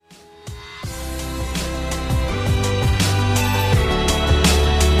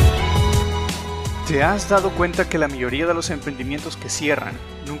¿Te has dado cuenta que la mayoría de los emprendimientos que cierran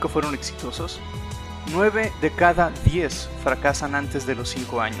nunca fueron exitosos? 9 de cada 10 fracasan antes de los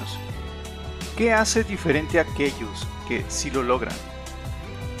 5 años. ¿Qué hace diferente a aquellos que sí lo logran?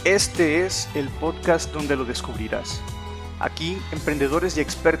 Este es el podcast donde lo descubrirás. Aquí, emprendedores y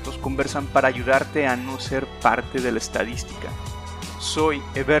expertos conversan para ayudarte a no ser parte de la estadística. Soy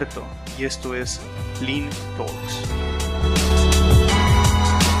Eberto y esto es Lean Talks.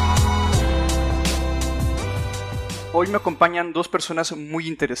 Hoy me acompañan dos personas muy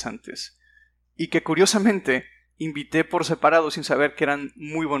interesantes y que curiosamente invité por separado sin saber que eran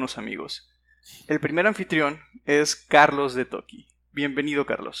muy buenos amigos. El primer anfitrión es Carlos de Toki. Bienvenido,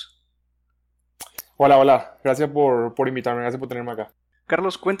 Carlos. Hola. Gracias por invitarme, gracias por tenerme acá.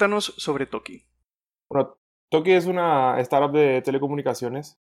 Carlos, cuéntanos sobre Toki. Bueno, Toki es una startup de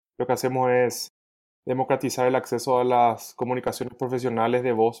telecomunicaciones. Lo que hacemos es democratizar el acceso a las comunicaciones profesionales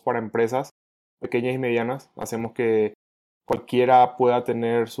de voz para empresas pequeñas y medianas. Hacemos que cualquiera pueda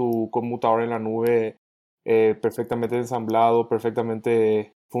tener su computador en la nube perfectamente ensamblado,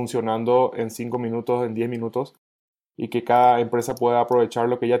 perfectamente funcionando en 5 minutos, en 10 minutos, y que cada empresa pueda aprovechar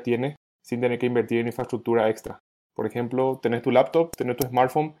lo que ya tiene sin tener que invertir en infraestructura extra. Por ejemplo, tenés tu laptop, tenés tu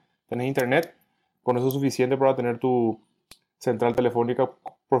smartphone, tenés internet, con eso es suficiente para tener tu central telefónica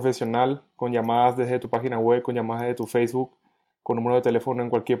profesional con llamadas desde tu página web, con llamadas desde tu Facebook, con número de teléfono en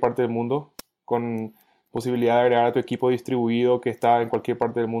cualquier parte del mundo, con posibilidad de agregar a tu equipo distribuido que está en cualquier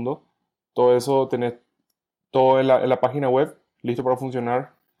parte del mundo. Todo eso tenés todo en la página web listo para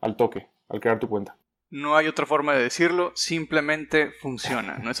funcionar al toque, al crear tu cuenta. No hay otra forma de decirlo, simplemente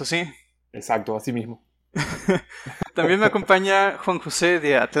funciona, ¿no es así? Exacto, así mismo. También me acompaña Juan José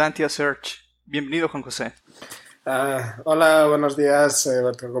de Atlantia Search. Bienvenido, Juan José. Hola, buenos días,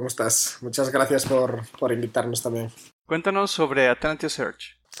 Berto, ¿cómo estás? Muchas gracias por invitarnos también. Cuéntanos sobre Atlantia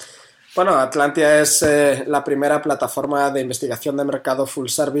Search. Bueno, Atlantia es la primera plataforma de investigación de mercado full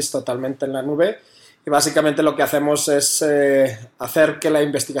service totalmente en la nube. Y básicamente lo que hacemos es hacer que la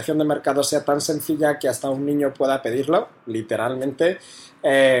investigación de mercado sea tan sencilla que hasta un niño pueda pedirlo, literalmente,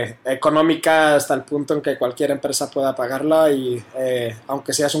 económica hasta el punto en que cualquier empresa pueda pagarla y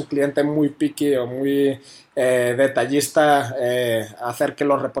aunque seas un cliente muy picky o muy detallista, hacer que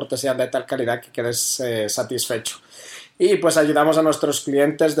los reportes sean de tal calidad que quedes satisfecho. Y pues ayudamos a nuestros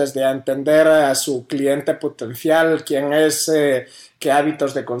clientes desde a entender a su cliente potencial, quién es, qué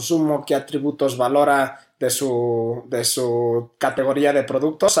hábitos de consumo, qué atributos valora de su categoría de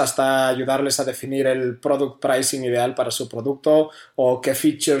productos, hasta ayudarles a definir el product pricing ideal para su producto o qué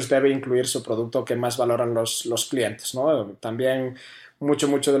features debe incluir su producto que más valoran los clientes, ¿no? También mucho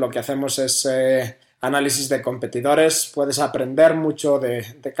de lo que hacemos es análisis de competidores. Puedes aprender mucho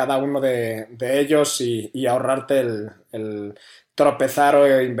de cada uno de ellos y ahorrarte el tropezar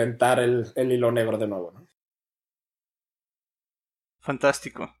o inventar el hilo negro de nuevo, ¿no?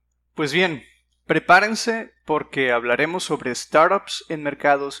 Fantástico. Pues bien, prepárense porque hablaremos sobre startups en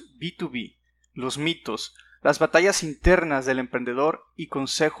mercados B2B, los mitos, las batallas internas del emprendedor y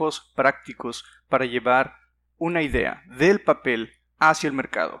consejos prácticos para llevar una idea del papel hacia el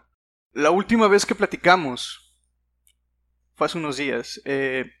mercado. La última vez que platicamos fue hace unos días.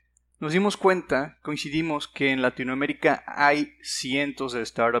 Nos dimos cuenta, coincidimos que en Latinoamérica hay cientos de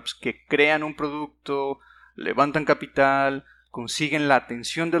startups que crean un producto, levantan capital, consiguen la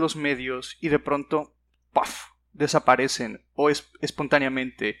atención de los medios y de pronto, ¡paf!, desaparecen o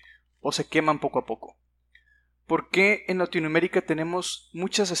espontáneamente o se queman poco a poco. ¿Por qué en Latinoamérica tenemos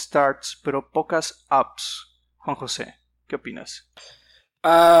muchas starts pero pocas apps? Juan José, ¿qué opinas?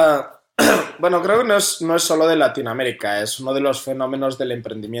 Bueno, creo que no es solo de Latinoamérica, es uno de los fenómenos del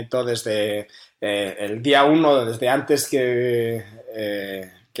emprendimiento desde el día uno, desde antes que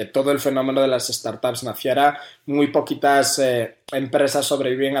todo el fenómeno de las startups naciera. Muy poquitas empresas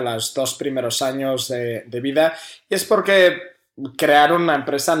sobreviven a los 2 primeros años de vida, y es porque crear una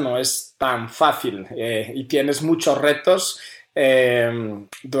empresa no es tan fácil y tienes muchos retos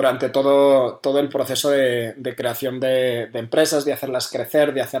durante todo el proceso de creación de empresas, de hacerlas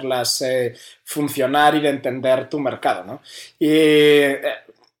crecer, de hacerlas funcionar y de entender tu mercado, ¿no? Y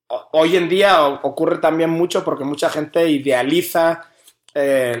hoy en día ocurre también mucho porque mucha gente idealiza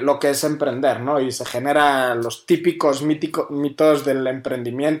lo que es emprender, ¿no? Y se generan los típicos mitos del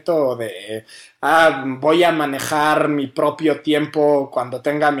emprendimiento de voy a manejar mi propio tiempo cuando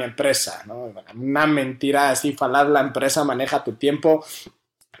tenga mi empresa, ¿no? Una mentira así falaz. La empresa maneja tu tiempo.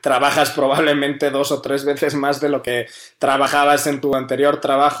 Trabajas probablemente 2 o 3 veces más de lo que trabajabas en tu anterior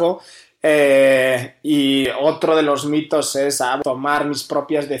trabajo Y otro de los mitos es tomar mis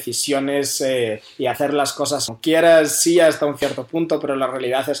propias decisiones y hacer las cosas como quieras, sí, hasta un cierto punto, pero la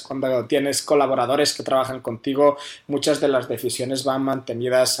realidad es cuando tienes colaboradores que trabajan contigo, muchas de las decisiones van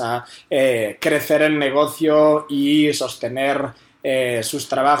mantenidas a crecer el negocio y sostener sus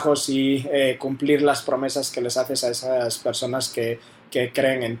trabajos y cumplir las promesas que les haces a esas personas que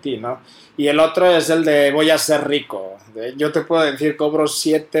creen en ti, ¿no? Y el otro es el de voy a ser rico. Yo te puedo decir, cobro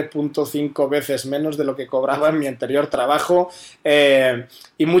 7.5 veces menos de lo que cobraba en mi anterior trabajo,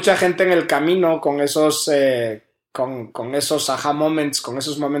 y mucha gente en el camino con esos... con esos aha moments, con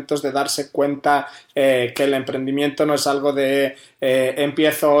esos momentos de darse cuenta que el emprendimiento no es algo de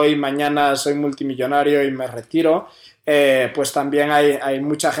empiezo hoy, mañana soy multimillonario y me retiro, pues también hay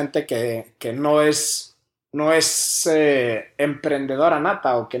mucha gente que no es emprendedora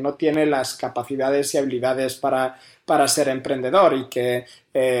nata o que no tiene las capacidades y habilidades para ser emprendedor y que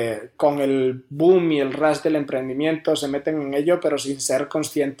con el boom y el rush del emprendimiento se meten en ello pero sin ser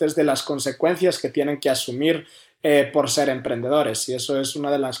conscientes de las consecuencias que tienen que asumir por ser emprendedores, y eso es una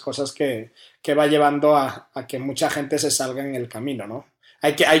de las cosas que va llevando a que mucha gente se salga en el camino, ¿no?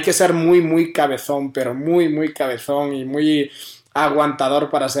 Hay que ser muy, muy cabezón, pero muy, muy cabezón y muy aguantador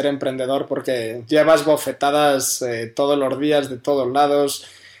para ser emprendedor porque llevas bofetadas todos los días de todos lados,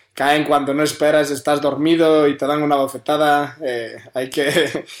 caen cuando no esperas, estás dormido y te dan una bofetada.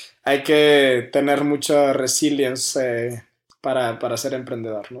 Hay que tener mucha resilience para ser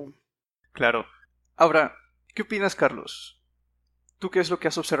emprendedor, ¿no? Claro. Ahora, ¿qué opinas, Carlos? ¿Tú qué es lo que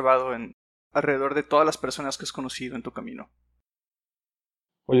has observado alrededor de todas las personas que has conocido en tu camino?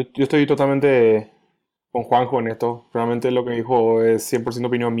 Oye, yo estoy totalmente con Juanjo en esto. Realmente lo que dijo es 100%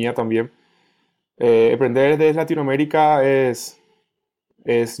 opinión mía también. Emprender desde Latinoamérica es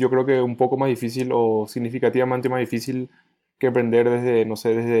yo creo que un poco más difícil o significativamente más difícil que emprender desde, no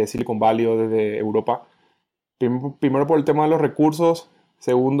sé, desde Silicon Valley o desde Europa. Primero por el tema de los recursos,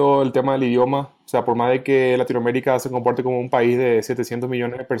 segundo el tema del idioma. O sea, por más de que Latinoamérica se comporte como un país de 700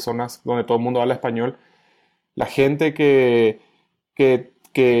 millones de personas donde todo el mundo habla español, la gente que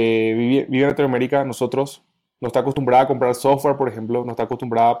vive en Latinoamérica, nosotros, no está acostumbrada a comprar software, por ejemplo, no está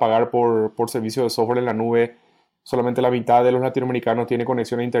acostumbrada a pagar por servicio de software en la nube. Solamente la mitad de los latinoamericanos tiene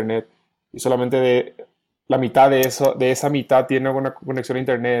conexión a Internet y solamente la mitad de esa mitad tiene una conexión a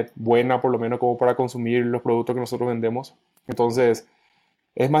Internet buena, por lo menos como para consumir los productos que nosotros vendemos. Entonces,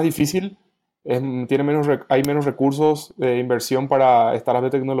 es más difícil, hay menos recursos de inversión para startups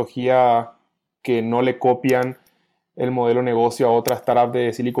de tecnología que no le copian el modelo de negocio a otra startup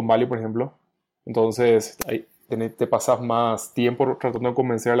de Silicon Valley, por ejemplo. Entonces, ahí te pasas más tiempo tratando de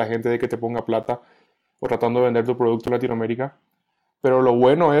convencer a la gente de que te ponga plata o tratando de vender tu producto en Latinoamérica. Pero lo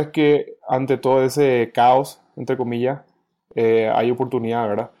bueno es que ante todo ese caos, entre comillas, hay oportunidad,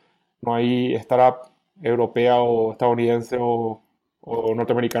 ¿verdad? No hay startup europea o estadounidense o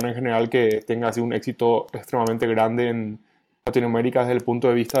norteamericana en general que tenga así un éxito extremadamente grande en Latinoamérica desde el punto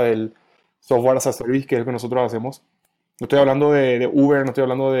de vista del software as a service, que es lo que nosotros hacemos. No estoy hablando de Uber, no estoy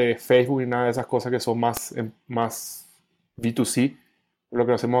hablando de Facebook ni nada de esas cosas que son más B2C. Lo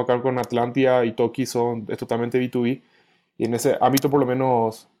que hacemos acá con Atlantia y Toki es totalmente B2B. Y en ese ámbito, por lo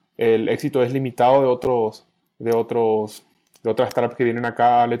menos, el éxito es limitado de otras startups que vienen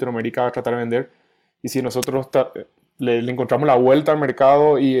acá a Latinoamérica a tratar de vender. Y si nosotros le encontramos la vuelta al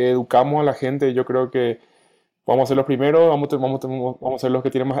mercado y educamos a la gente, yo creo que vamos a ser los primeros, vamos a ser los que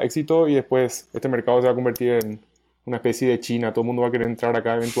tienen más éxito y después este mercado se va a convertir en una especie de China. Todo el mundo va a querer entrar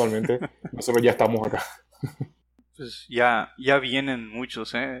acá eventualmente. Nosotros ya estamos acá. Pues ya vienen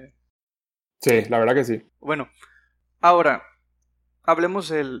muchos, ¿eh? Sí, la verdad que sí. Bueno, ahora, hablemos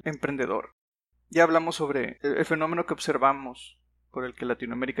del emprendedor. Ya hablamos sobre el fenómeno que observamos, por el que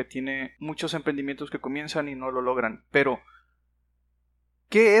Latinoamérica tiene muchos emprendimientos que comienzan y no lo logran. Pero,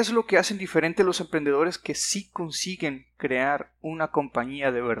 ¿qué es lo que hacen diferente los emprendedores que sí consiguen crear una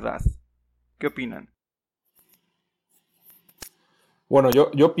compañía de verdad? ¿Qué opinan? Bueno,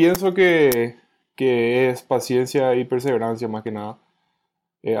 yo pienso que es paciencia y perseverancia más que nada.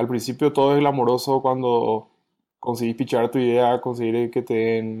 Al principio todo es glamoroso cuando conseguís pichar tu idea, conseguir que te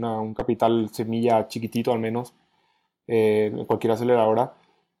den un capital semilla chiquitito al menos, en cualquier aceleradora.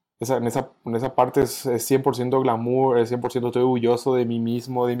 En esa parte es 100% glamour, es 100% estoy orgulloso de mí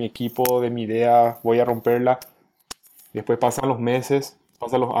mismo, de mi equipo, de mi idea, voy a romperla. Después pasan los meses,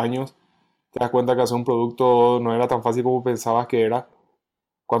 pasan los años, te das cuenta que hacer un producto no era tan fácil como pensabas que era.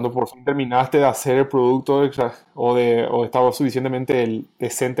 Cuando por fin terminaste de hacer el producto o estaba suficientemente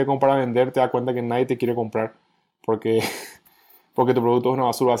decente como para vender, te das cuenta que nadie te quiere comprar porque, porque tu producto es una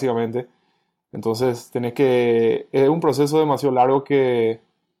basura básicamente. Entonces es un proceso demasiado largo que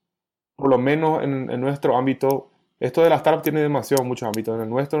por lo menos en nuestro ámbito, esto de la startup tiene demasiado muchos ámbitos. En el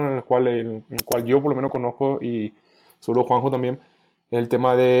nuestro, en el cual yo por lo menos conozco y seguro Juanjo también, es el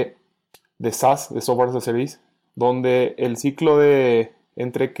tema de SaaS, de Software as a Service, donde el ciclo de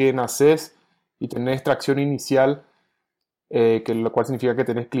entre que naces y tenés tracción inicial, lo cual significa que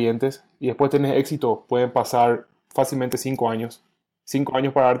tenés clientes y después tenés éxito, pueden pasar fácilmente 5 años. 5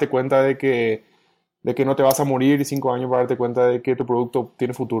 años para darte cuenta de que no te vas a morir y 5 años para darte cuenta de que tu producto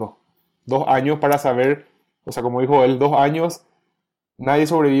tiene futuro. 2 años para saber, o sea, como dijo él, 2 años, nadie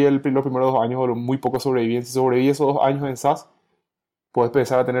sobrevive los primeros 2 años o muy pocos sobreviven. Si sobrevive esos 2 años en SaaS, puedes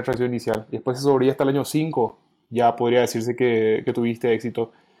empezar a tener tracción inicial. Y después si sobrevive hasta el año 5, ya podría decirse que tuviste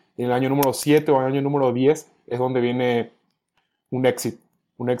éxito. Y en el año número 7 o en el año número 10 es donde viene un exit.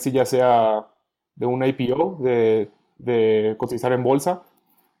 Un exit ya sea de una IPO, de cotizar en bolsa,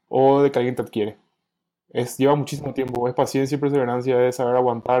 o de que alguien te adquiere. Lleva muchísimo tiempo, es paciencia y perseverancia, es saber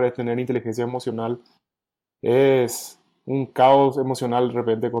aguantar, es tener inteligencia emocional. Es un caos emocional de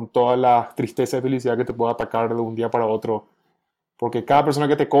repente con toda la tristeza y felicidad que te puede atacar de un día para otro. Porque cada persona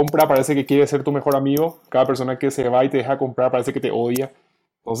que te compra parece que quiere ser tu mejor amigo, cada persona que se va y te deja comprar parece que te odia.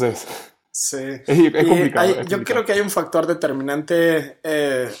 Entonces, Sí, es y complicado. Es yo creo complicado. que hay un factor determinante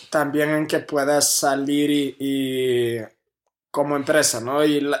también en que puedas salir y como empresa, ¿no?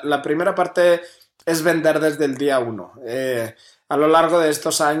 Y la primera parte es vender desde el día uno. A lo largo de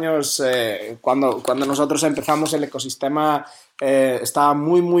estos años, cuando nosotros empezamos el ecosistema, estaba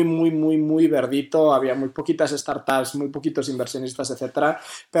muy, muy, muy, muy, muy verdito, había muy poquitas startups, muy poquitos inversionistas, etcétera.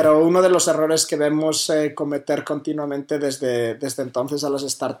 Pero uno de los errores que vemos cometer continuamente desde entonces a las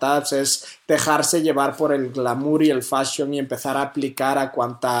startups es dejarse llevar por el glamour y el fashion y empezar a aplicar a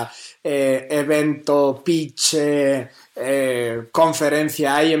cuanta evento, pitch,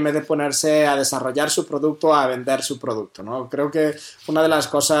 conferencia hay en vez de ponerse a desarrollar su producto, a vender su producto, ¿no? Creo que una de las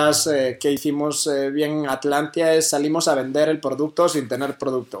cosas que hicimos bien en Atlantia es salimos a vender el producto sin tener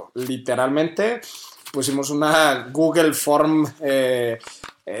producto. Literalmente pusimos una Google Form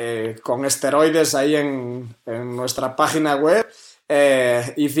con esteroides ahí en nuestra página web.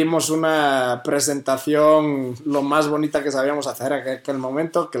 Hicimos una presentación lo más bonita que sabíamos hacer en aquel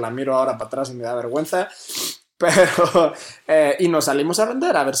momento, que la miro ahora para atrás y me da vergüenza, pero y nos salimos a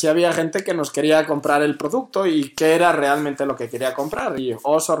vender a ver si había gente que nos quería comprar el producto y qué era realmente lo que quería comprar y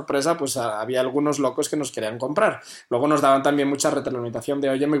oh sorpresa, pues había algunos locos que nos querían comprar. Luego nos daban también mucha retroalimentación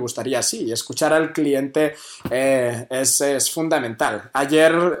de oye, me gustaría así, y escuchar al cliente es fundamental.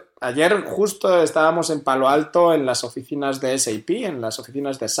 Ayer justo estábamos en Palo Alto en las oficinas de SAP, en las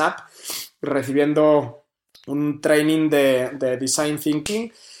oficinas de SAP, recibiendo un training de Design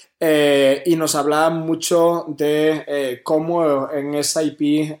Thinking. Y nos hablaba mucho de cómo en SAP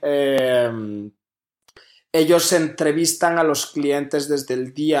ellos se entrevistan a los clientes desde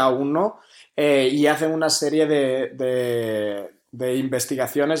el día uno y hacen una serie de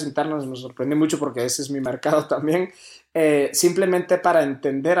investigaciones internas. Nos sorprende mucho porque ese es mi mercado también, simplemente para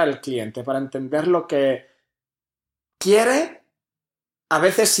entender al cliente, para entender lo que quiere, a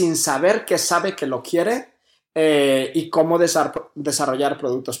veces sin saber que sabe que lo quiere, y cómo desarrollar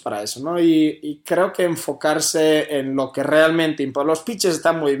productos para eso, ¿no? Y creo que enfocarse en lo que realmente importa. Los pitches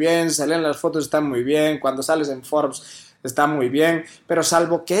están muy bien, se leen las fotos están muy bien, cuando sales en Forbes está muy bien, pero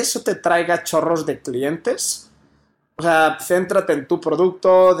salvo que eso te traiga chorros de clientes, o sea, céntrate en tu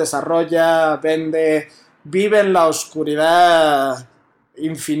producto, desarrolla, vende, vive en la oscuridad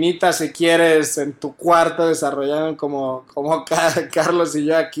infinita si quieres, en tu cuarto desarrollando como Carlos y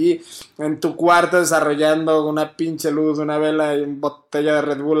yo aquí, en tu cuarto desarrollando una pinche luz, una vela y una botella de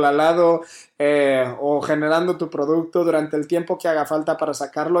Red Bull al lado, o generando tu producto durante el tiempo que haga falta para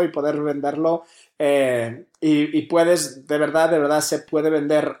sacarlo y poder venderlo. Y puedes, de verdad se puede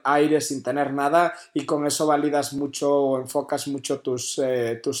vender aire sin tener nada y con eso validas mucho o enfocas mucho tus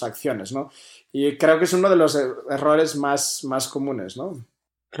acciones, ¿no? Y creo que es uno de los errores más comunes, ¿no?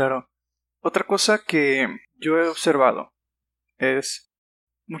 Claro. Otra cosa que yo he observado es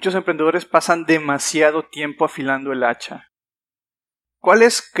muchos emprendedores pasan demasiado tiempo afilando el hacha.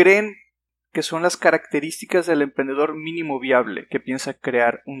 ¿Cuáles creen que son las características del emprendedor mínimo viable que piensa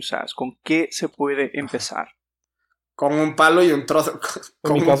crear un SaaS? ¿Con qué se puede empezar? Con un palo y un trozo, En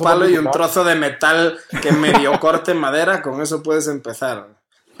con mi un caso palo y un particular, trozo de metal que medio corte madera, con eso puedes empezar.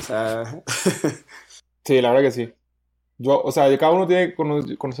 O sea, sí, la verdad que sí. O sea, cada uno tiene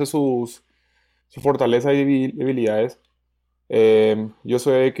que conocer sus fortalezas y debilidades. Yo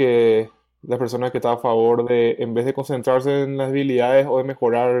soy de que la persona que está a favor de, en vez de concentrarse en las debilidades o de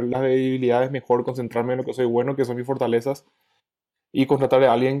mejorar las debilidades, mejor concentrarme en lo que soy bueno, que son mis fortalezas, y contratar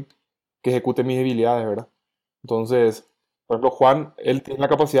a alguien que ejecute mis debilidades, ¿verdad? Entonces, por ejemplo, Juan, él tiene la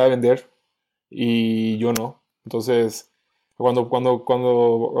capacidad de vender, y yo no. Entonces, cuando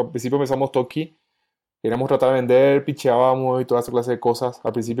al principio empezamos Toki, queríamos tratar de vender, pitcheábamos y toda esa clase de cosas.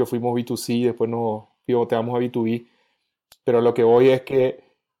 Al principio fuimos B2C, después nos pivoteamos a B2B. Pero lo que voy es que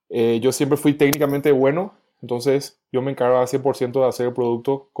yo siempre fui técnicamente bueno, entonces yo me encargaba 100% de hacer el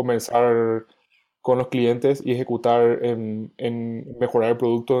producto, comenzar con los clientes y ejecutar en mejorar el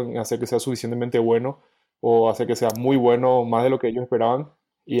producto, en hacer que sea suficientemente bueno o hacer que sea muy bueno, más de lo que ellos esperaban,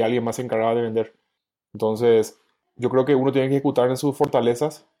 y alguien más se encargaba de vender. Entonces, yo creo que uno tiene que ejecutar en sus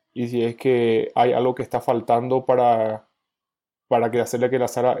fortalezas, y si es que hay algo que está faltando para que hacerle que la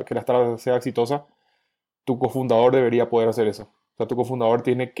startup sea exitosa, tu cofundador debería poder hacer eso. O sea, tu cofundador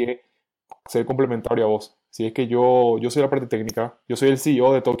tiene que ser complementario a vos. Si es que yo soy la parte técnica, yo soy el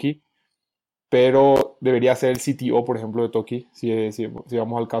CEO de Toki, pero debería ser el CTO, por ejemplo, de Toki, si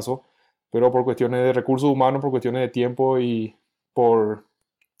vamos al caso. Pero por cuestiones de recursos humanos, por cuestiones de tiempo y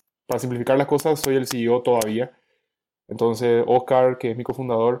para simplificar las cosas, soy el CEO todavía. Entonces, Oscar, que es mi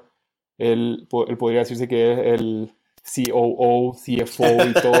cofundador, él podría decirse que es el COO, CFO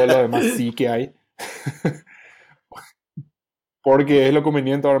y todo lo demás sí que hay. Porque es lo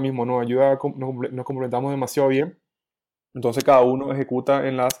conveniente ahora mismo, nos ayuda, nos complementamos demasiado bien. Entonces cada uno ejecuta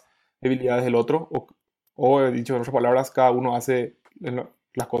en las debilidades del otro, o dicho en otras palabras, cada uno hace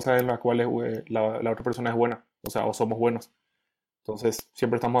las cosas en las cuales la otra persona es buena, o sea, o somos buenos. Entonces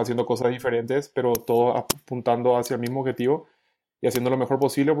siempre estamos haciendo cosas diferentes, pero todos apuntando hacia el mismo objetivo y haciendo lo mejor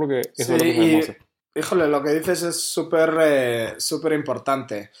posible, porque eso Sí, es lo que sabemos hacer. híjole, lo que dices es súper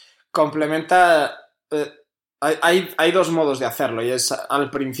importante. Complementa, hay dos modos de hacerlo, y es al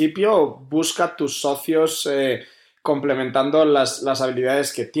principio busca tus socios complementando las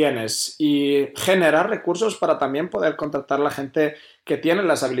habilidades que tienes, y generar recursos para también poder contratar la gente que tiene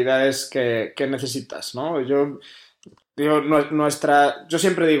las habilidades que necesitas, ¿no? Yo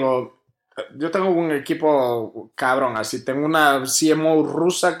siempre digo, yo tengo un equipo cabrón, así tengo una CMO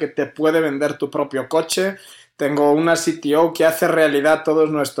rusa que te puede vender tu propio coche, tengo una CTO que hace realidad todos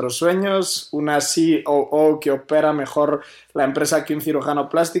nuestros sueños, una COO que opera mejor la empresa que un cirujano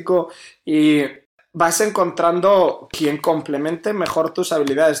plástico, y vas encontrando quien complemente mejor tus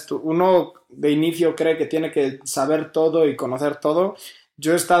habilidades. Uno de inicio cree que tiene que saber todo y conocer todo.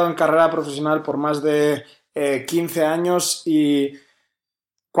 Yo he estado en carrera profesional por más de 15 años, y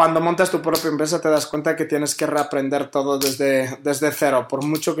cuando montas tu propia empresa te das cuenta que tienes que reaprender todo desde cero, por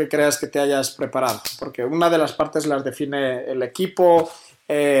mucho que creas que te hayas preparado, porque una de las partes las define el equipo,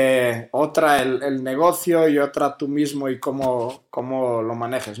 otra el negocio, y otra tú mismo y cómo lo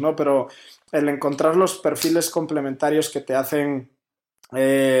manejes, ¿no? Pero el encontrar los perfiles complementarios que hacen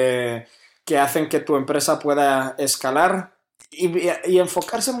que tu empresa pueda escalar, y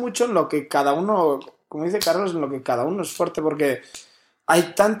enfocarse mucho en lo que cada uno, como dice Carlos, en lo que cada uno es fuerte, porque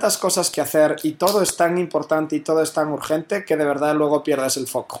hay tantas cosas que hacer y todo es tan importante y todo es tan urgente que de verdad luego pierdes el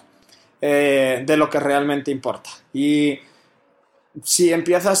foco de lo que realmente importa. Y si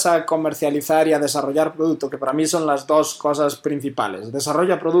empiezas a comercializar y a desarrollar producto, que para mí son las dos cosas principales: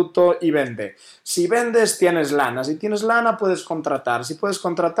 desarrolla producto y vende. Si vendes, tienes lana. Si tienes lana, puedes contratar. Si puedes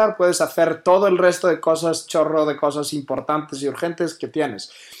contratar, puedes hacer todo el resto de cosas, chorro de cosas importantes y urgentes que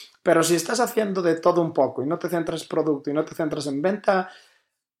tienes. Pero si estás haciendo de todo un poco y no te centras en producto y no te centras en venta,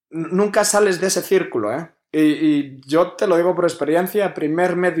 nunca sales de ese círculo, ¿eh? Y yo te lo digo por experiencia,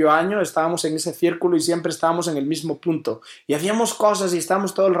 primer medio año estábamos en ese círculo y siempre estábamos en el mismo punto. Y hacíamos cosas y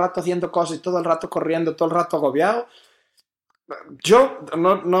estábamos todo el rato haciendo cosas y todo el rato corriendo, todo el rato agobiado. Yo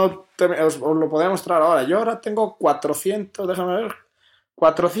os lo podría mostrar ahora. Yo ahora tengo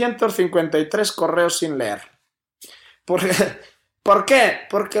 453 correos sin leer. ¿Por qué?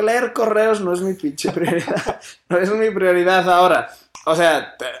 Porque leer correos no es mi pinche prioridad. No es mi prioridad ahora. O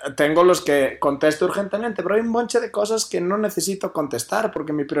sea, tengo los que contesto urgentemente, pero hay un bonche de cosas que no necesito contestar,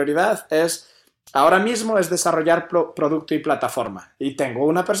 porque mi prioridad ahora mismo es desarrollar producto y plataforma. Y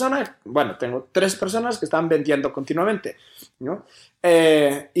tengo tengo 3 personas que están vendiendo continuamente, ¿no?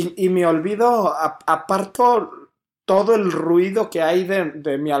 Y me olvido, aparto todo el ruido que hay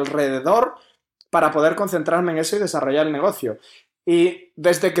de mi alrededor para poder concentrarme en eso y desarrollar el negocio. Y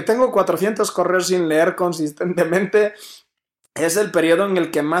desde que tengo 400 correos sin leer consistentemente, es el periodo en el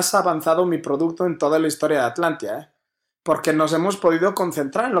que más ha avanzado mi producto en toda la historia de Atlantia, ¿eh? Porque nos hemos podido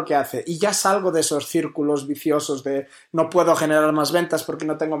concentrar en lo que hace, y ya salgo de esos círculos viciosos de no puedo generar más ventas porque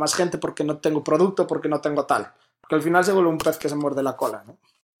no tengo más gente, porque no tengo producto, porque no tengo tal. Porque al final se vuelve un pez que se muerde la cola, ¿no?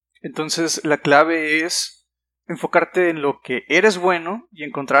 Entonces la clave es enfocarte en lo que eres bueno y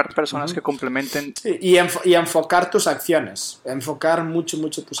encontrar personas que complementen. Sí, y enfocar tus acciones, enfocar mucho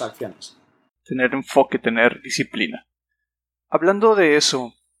tus acciones. Tener enfoque, tener disciplina. Hablando de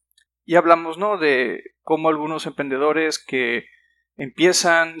eso, Y hablamos, ¿no?, de cómo algunos emprendedores que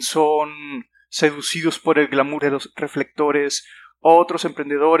empiezan son seducidos por el glamour de los reflectores, otros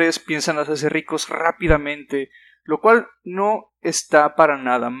emprendedores piensan hacerse ricos rápidamente, lo cual no está para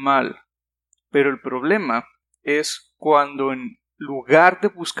nada mal. Pero el problema es cuando en lugar de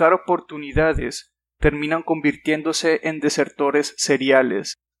buscar oportunidades, terminan convirtiéndose en desertores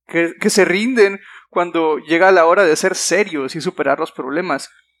seriales, que se rinden cuando llega la hora de ser serios y superar los problemas.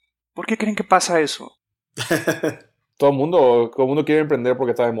 ¿Por qué creen que pasa eso? Todo el mundo quiere emprender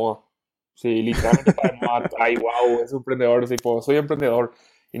porque está de moda. Sí, literalmente está de moda. Ay, wow, es un emprendedor. Tipo, soy emprendedor.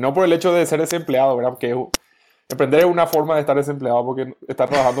 Y no por el hecho de ser desempleado, ¿verdad? Porque emprender es una forma de estar desempleado porque estás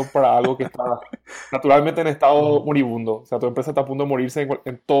trabajando para algo que está naturalmente en estado moribundo. O sea, tu empresa está a punto de morirse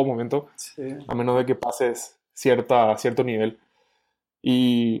en todo momento, Sí. a menos de que pases cierto nivel.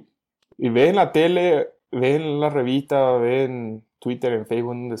 Y ves en la tele, ves en la revista, ves en Twitter, en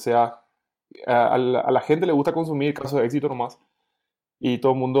Facebook, donde sea. A la gente le gusta consumir casos de éxito nomás. Y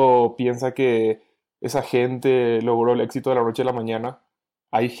todo el mundo piensa que esa gente logró el éxito de la noche a la mañana.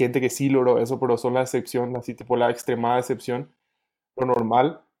 Hay gente que sí logró eso, pero son la excepción, así tipo la extremada excepción. Lo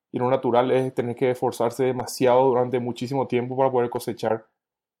normal y lo natural es tener que esforzarse demasiado durante muchísimo tiempo para poder cosechar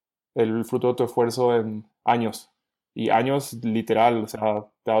el fruto de tu esfuerzo en años. Y años literal, o sea,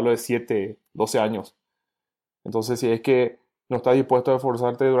 te hablo de 7, 12 años. Entonces, si es que no estás dispuesto a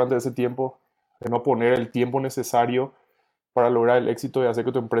esforzarte durante ese tiempo, de no poner el tiempo necesario para lograr el éxito y hacer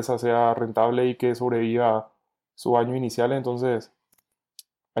que tu empresa sea rentable y que sobreviva sus años iniciales, entonces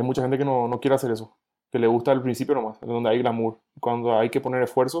hay mucha gente que no quiere hacer eso, que le gusta al principio nomás, donde hay glamour. Cuando hay que poner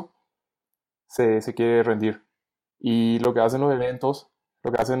esfuerzo, se quiere rendir. Y lo que hacen los eventos,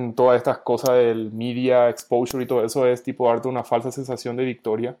 lo que hacen todas estas cosas del media exposure y todo eso es tipo darte una falsa sensación de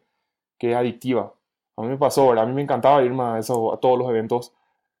victoria que es adictiva. A mí me pasó, ¿verdad? A mí me encantaba irme a todos los eventos,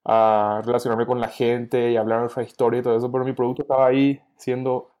 a relacionarme con la gente y hablar de nuestra historia y todo eso, pero mi producto estaba ahí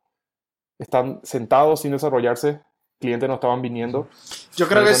están sentados sin desarrollarse, clientes no estaban viniendo. Yo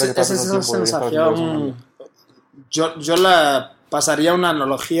creo que Me di cuenta esa que es estaba esa perdiendo tiempo y estaba haciendo eso mal. sensación. Yo la pasaría a una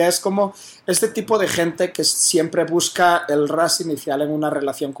analogía. Es como este tipo de gente que siempre busca el rush inicial en una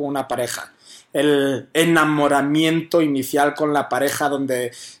relación con una pareja. El enamoramiento inicial con la pareja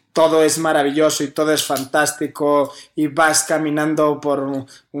donde todo es maravilloso y todo es fantástico y vas caminando por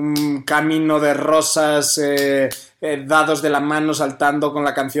un camino de rosas dados de la mano saltando con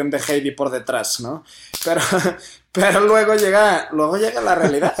la canción de Heidi por detrás, ¿no? Pero, pero luego llega la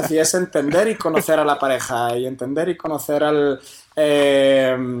realidad y es entender y conocer a la pareja y entender y conocer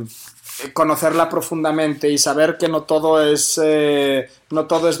conocerla profundamente y saber que no todo es de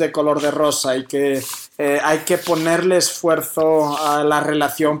color de rosa y que hay que ponerle esfuerzo a la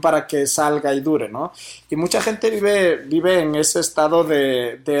relación para que salga y dure, ¿no? Y mucha gente vive en ese estado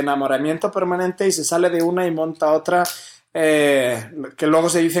de enamoramiento permanente y se sale de una y monta otra, que luego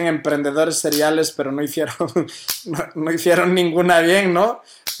se dicen emprendedores seriales, pero no hicieron ninguna bien, ¿no? O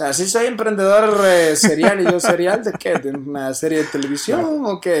sea, sí soy emprendedor serial. ¿Y yo serial de qué? ¿De una serie de televisión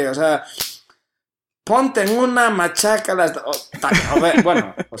o qué? O sea, ponte en una machaca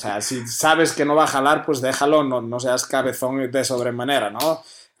bueno, o sea, si sabes que no va a jalar, pues déjalo, no seas cabezón de sobremanera, ¿no?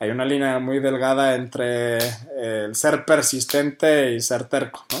 Hay una línea muy delgada entre el ser persistente y ser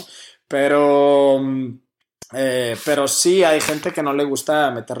terco, ¿no? Pero sí hay gente que no le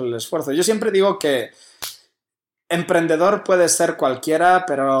gusta meterle el esfuerzo. Yo siempre digo que emprendedor puede ser cualquiera,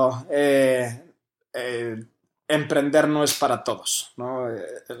 pero emprender no es para todos, ¿no?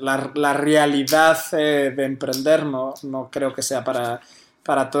 La realidad de emprender no creo que sea para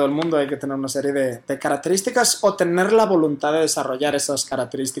todo el mundo. Hay que tener una serie de características o tener la voluntad de desarrollar esas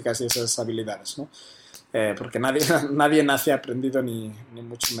características y esas habilidades, ¿no? Porque nadie nace aprendido ni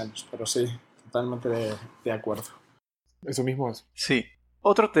mucho menos, pero sí, totalmente de acuerdo. Eso mismo es. Sí.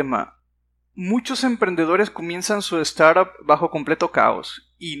 Otro tema. Muchos emprendedores comienzan su startup bajo completo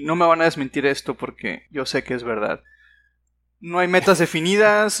caos. Y no me van a desmentir esto porque yo sé que es verdad. No hay metas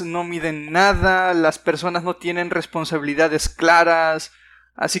definidas, no miden nada, las personas no tienen responsabilidades claras.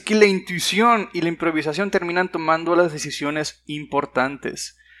 Así que la intuición y la improvisación terminan tomando las decisiones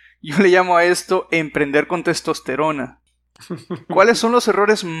importantes. Yo le llamo a esto emprender con testosterona. ¿Cuáles son los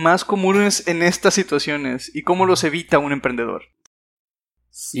errores más comunes en estas situaciones y cómo los evita un emprendedor?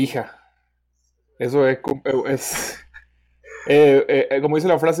 Hija, eso es como dice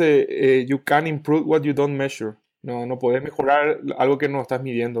la frase, you can improve what you don't measure. No podés mejorar algo que no estás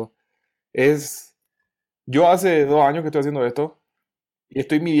midiendo. Yo hace 2 años que estoy haciendo esto y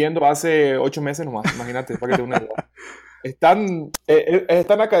estoy midiendo hace 8 meses nomás, imagínate, para que te dé una idea. Es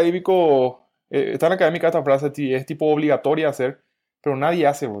tan académica esta frase, es tipo obligatoria hacer, pero nadie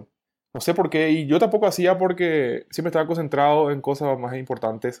hace, bro. No sé por qué, y yo tampoco hacía porque siempre estaba concentrado en cosas más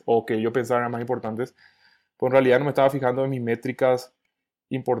importantes o que yo pensaba eran más importantes, pues en realidad no me estaba fijando en mis métricas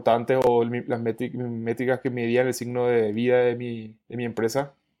importantes o las métricas que medían el signo de vida de mi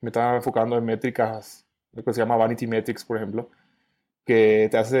empresa. Me estaba enfocando en métricas, lo que se llama vanity metrics, por ejemplo, que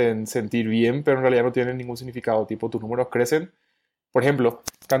te hacen sentir bien, pero en realidad no tienen ningún significado. Tipo, tus números crecen. Por ejemplo,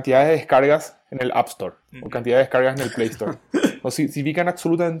 cantidad de descargas en el App Store o cantidad de descargas en el Play Store. No significan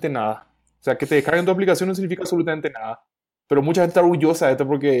absolutamente nada. O sea, que te descarguen tu aplicación no significa absolutamente nada. Pero mucha gente está orgullosa de esto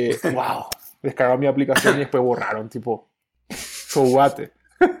porque, wow, descargaron mi aplicación y después borraron. Tipo, so what?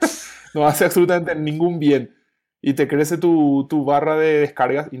 No hace absolutamente ningún bien. Y te crece tu barra de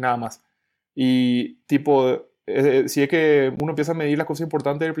descargas y nada más. Y tipo, si es que uno empieza a medir las cosas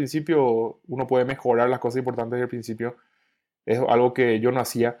importantes del principio, uno puede mejorar las cosas importantes del principio. Es algo que yo no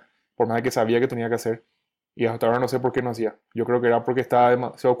hacía, por más de que sabía que tenía que hacer. Y hasta ahora no sé por qué no hacía. Yo creo que era porque estaba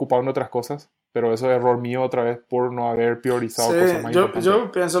demasiado ocupado en otras cosas. Pero eso es error mío otra vez por no haber priorizado cosas más importantes.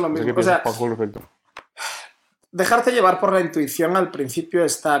 Yo pienso lo No sé mismo. qué O sea, piensas, Juanjo, al respecto. dejarte llevar por la intuición al principio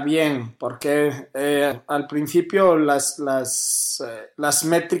está bien, porque al principio las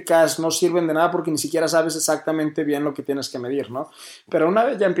métricas no sirven de nada porque ni siquiera sabes exactamente bien lo que tienes que medir, ¿no? Pero una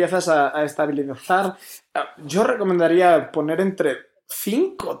vez ya empiezas a estabilizar, yo recomendaría poner entre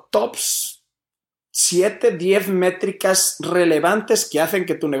 5 tops, 7, 10 métricas relevantes que hacen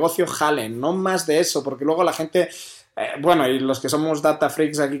que tu negocio jale, no más de eso, porque luego la gente... bueno, y los que somos data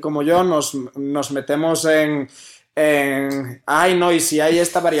freaks aquí como yo, nos metemos ay, no, y si hay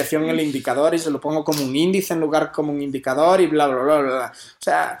esta variación en el indicador y se lo pongo como un índice en lugar como un indicador y bla, bla, bla, bla. O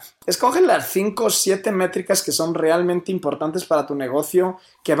sea, escoge las 5 o 7 métricas que son realmente importantes para tu negocio,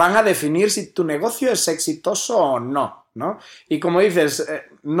 que van a definir si tu negocio es exitoso o no, ¿no? Y como dices,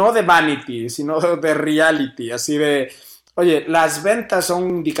 no de vanity, sino de reality, así de... Oye, las ventas son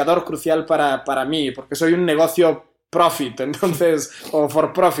un indicador crucial para mí, porque soy un negocio profit, entonces, o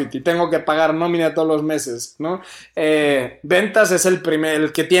for profit, y tengo que pagar nómina todos los meses, ¿no? Ventas es el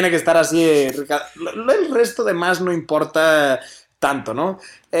que tiene que estar así, el resto de más no importa tanto, ¿no?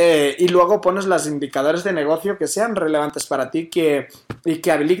 Y luego pones los indicadores de negocio que sean relevantes para ti y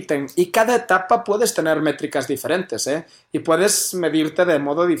que habiliten. Y cada etapa puedes tener métricas diferentes, ¿eh? Y puedes medirte de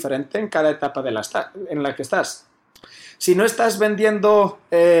modo diferente en cada etapa en la que estás. Si no estás vendiendo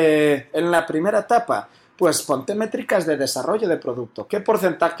en la primera etapa, pues ponte métricas de desarrollo de producto. ¿Qué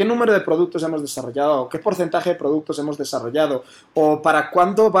porcentaje, qué número de productos hemos desarrollado? ¿Qué porcentaje de productos hemos desarrollado? ¿O para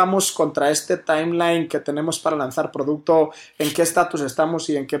cuándo vamos contra este timeline que tenemos para lanzar producto? ¿En qué estatus estamos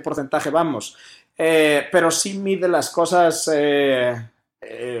y en qué porcentaje vamos? Pero sí mide las cosas en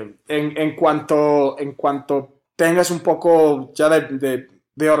cuanto tengas un poco ya de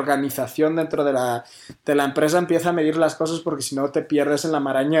organización dentro de la empresa, empieza a medir las cosas porque si no te pierdes en la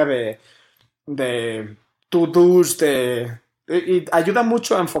maraña de to-dos, y ayuda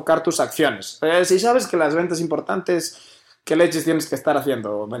mucho a enfocar tus acciones. Si sabes que las ventas importantes, ¿qué leches tienes que estar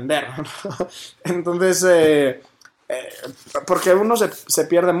haciendo? Vender. Entonces, porque uno se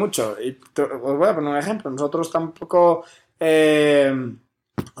pierde mucho. Y os voy a poner un ejemplo. Nosotros tampoco...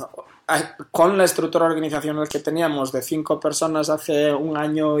 con la estructura organizacional que teníamos de 5 personas hace 1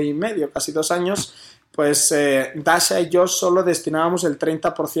 año y medio, casi 2 años, pues Dasha y yo solo destinábamos el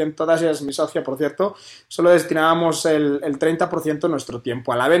 30%, Dasha es mi socia, por cierto, solo destinábamos el 30% de nuestro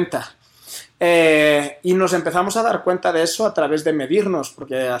tiempo a la venta. Y nos empezamos a dar cuenta de eso a través de medirnos,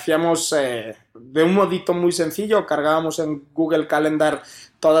 porque hacíamos de un modito muy sencillo, cargábamos en Google Calendar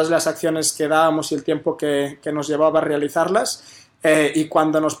todas las acciones que dábamos y el tiempo que nos llevaba a realizarlas. Y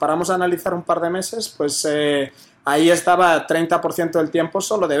cuando nos paramos a analizar un par de meses, pues ahí estaba 30% del tiempo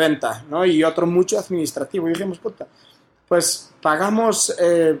solo de venta, ¿no? Y otro mucho administrativo. Y dijimos, puta, pues pagamos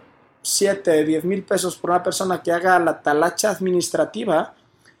 7, 10 mil pesos por una persona que haga la talacha administrativa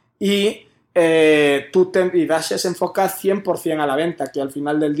y Dasha se enfoca 100% a la venta, que al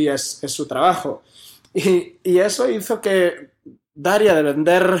final del día es su trabajo. Y eso hizo que Daria, de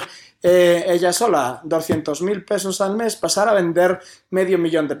vender ella sola 200.000 pesos al mes, pasara a vender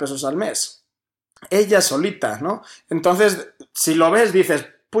 $500.000 al mes. Ella solita, ¿no? Entonces, si lo ves, dices,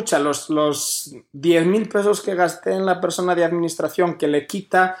 pucha, los 10.000 pesos que gasté en la persona de administración que le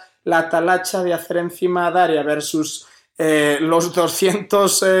quita la talacha de hacer encima a Daria versus los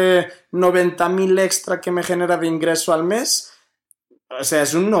 290.000 extra que me genera de ingreso al mes. O sea,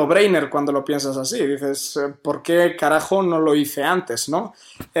 es un no-brainer cuando lo piensas así. Dices, ¿por qué carajo no lo hice antes, no?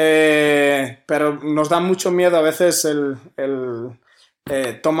 Pero nos da mucho miedo a veces el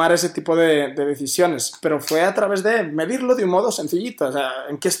tomar ese tipo de decisiones. Pero fue a través de medirlo de un modo sencillito. O sea,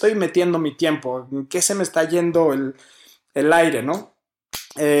 ¿en qué estoy metiendo mi tiempo? ¿En qué se me está yendo el aire, no?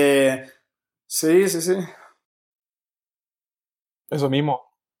 Sí, sí, sí. Eso mismo.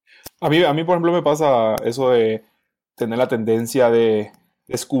 A mí, por ejemplo, me pasa eso de tener la tendencia de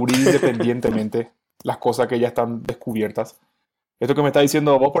descubrir independientemente las cosas que ya están descubiertas. Esto que me está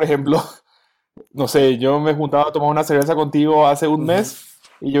diciendo vos, por ejemplo, no sé, yo me juntaba a tomar una cerveza contigo hace un Ujú. mes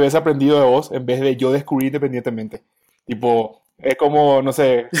y yo hubiese aprendido de vos en vez de yo descubrir independientemente. Tipo, es como, no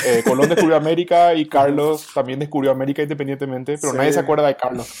sé, Colón descubrió América y Carlos también descubrió América independientemente, pero Sí. nadie se acuerda de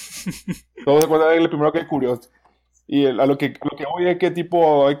Carlos. Todos se acuerdan del primero que descubrió. Y a lo que voy es que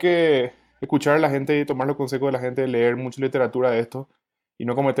tipo hay que escuchar a la gente y tomar los consejos de la gente, leer mucha literatura de esto y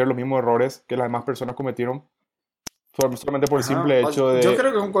no cometer los mismos errores que las demás personas cometieron solamente por el Ajá. simple hecho Yo de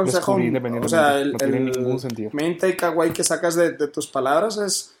creo que un consejo, descubrir o sea, independientemente. No tiene ningún sentido. main takeaway que sacas de tus palabras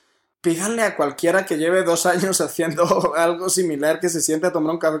es pídanle a cualquiera que lleve 2 años haciendo algo similar, que se siente a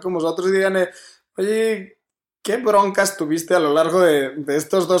tomar un café con vosotros y díganle, oye, ¿qué broncas tuviste a lo largo de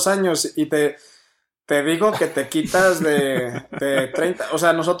estos 2 años? Y te digo que te quitas de 30. O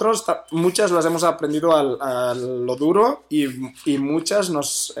sea, nosotros muchas las hemos aprendido a lo duro y muchas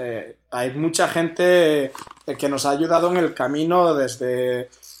hay mucha gente que nos ha ayudado en el camino, desde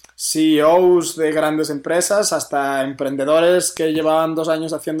CEOs de grandes empresas hasta emprendedores que llevaban 2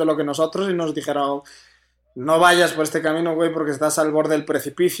 años haciendo lo que nosotros y nos dijeron, no vayas por este camino, güey, porque estás al borde del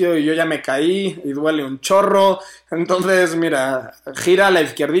precipicio y yo ya me caí y duele un chorro. Entonces, mira, gira a la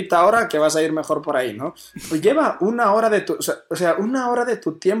izquierdita ahora que vas a ir mejor por ahí, ¿no? Pues lleva 1 hora de tu... O sea, 1 hora de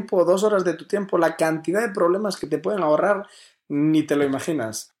tu tiempo, 2 horas de tu tiempo, la cantidad de problemas que te pueden ahorrar, ni te lo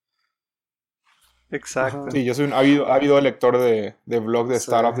imaginas. Exacto. Ajá. Sí, yo soy un ávido lector de blogs de Sí.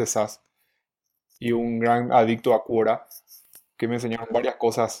 startups de SaaS y un gran adicto a Quora que me enseñaron varias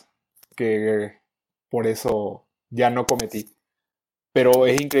cosas que por eso ya no cometí. Pero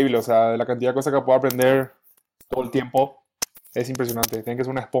es increíble, o sea, la cantidad de cosas que puedo aprender todo el tiempo es impresionante. Tiene que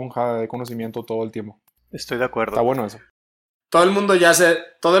ser una esponja de conocimiento todo el tiempo. Estoy de Está acuerdo. bueno eso. Todo el mundo ya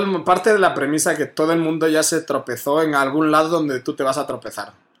parte de la premisa que todo el mundo ya se tropezó en algún lado donde tú te vas a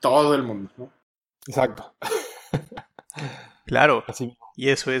tropezar. Todo el mundo, ¿no? Exacto. Claro, Así mismo. y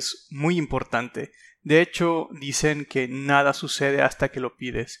eso es muy importante. De hecho, dicen que nada sucede hasta que lo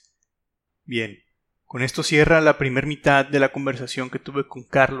pides. Bien, con esto cierra la primera mitad de la conversación que tuve con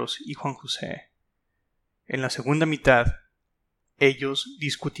Carlos y Juan José. En la segunda mitad, ellos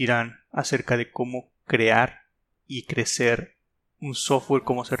discutirán acerca de cómo crear y crecer un software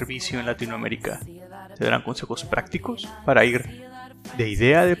como servicio en Latinoamérica. Te darán consejos prácticos para ir de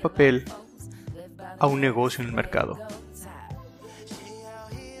idea de papel a un negocio en el mercado.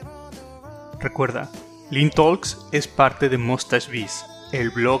 Recuerda, Lean Talks es parte de Mustache Biz, el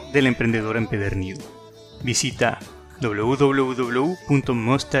blog del emprendedor empedernido. Visita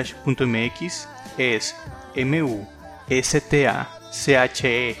www.mustache.mx, es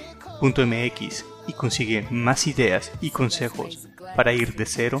mustache.mx, y consigue más ideas y consejos para ir de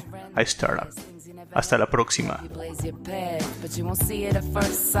cero a startup. Hasta la próxima. You blaze your path, but you won't see it at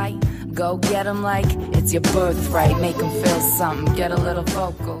first sight. Go get 'em like it's your birthright. Make 'em feel something. Get a little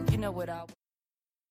vocal. You know what I